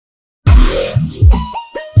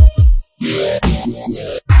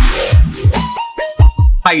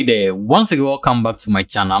Hi there, once again welcome back to my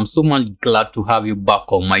channel. I'm so much glad to have you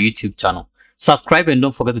back on my YouTube channel. Subscribe and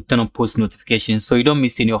don't forget to turn on post notifications so you don't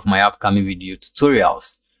miss any of my upcoming video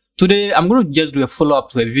tutorials. Today I'm going to just do a follow-up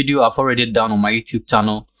to a video I've already done on my YouTube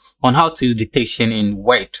channel on how to use dictation in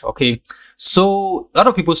Word. Okay, so a lot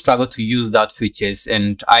of people struggle to use that features,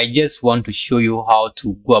 and I just want to show you how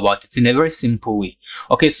to go about it in a very simple way.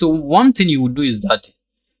 Okay, so one thing you will do is that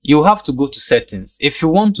you have to go to settings. If you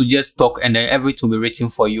want to just talk and then everything will be written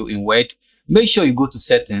for you in Word, make sure you go to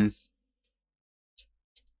settings,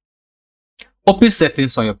 open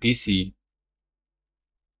settings on your PC,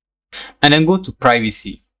 and then go to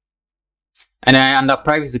privacy. And then under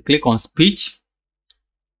privacy, click on speech,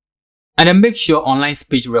 and then make sure online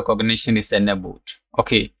speech recognition is enabled.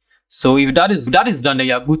 Okay, so if that is done, then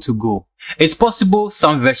you are good to go. It's possible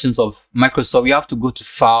some versions of Microsoft you have to go to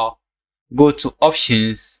file, go to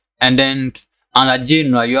options, and then under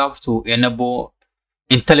general you have to enable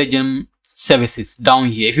intelligent services down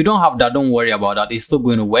here. If you don't have that, don't worry about that, it's still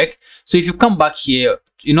going to work. So if you come back here,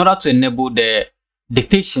 in order to enable the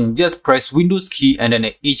dictation, just press Windows key and then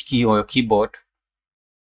the H key on your keyboard,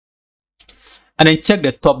 and then check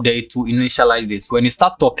the top there to initialize this. When you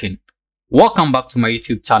start talking, welcome back to my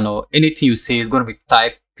YouTube channel, anything you say is going to be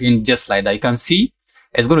typed in just like that. You can see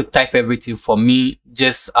it's going to type everything for me,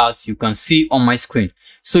 just as you can see on my screen.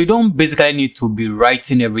 So you don't basically need to be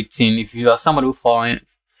writing everything. If you are somebody who find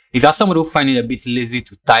it a bit lazy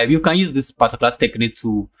to type, you can use this particular technique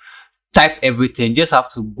to type everything. Just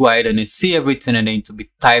have to go ahead and see everything and then to be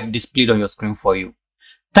typed, displayed on your screen for you.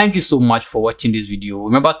 Thank you so much for watching this video.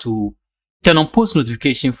 Remember to turn on post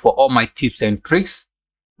notification for all my tips and tricks,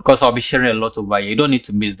 because I'll be sharing a lot over here. You don't need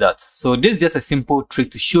to miss that. So this is just a simple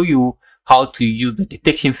trick to show you how to use the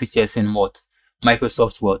detection features in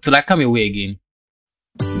Microsoft Word. Till I come your way again.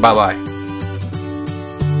 Bye bye.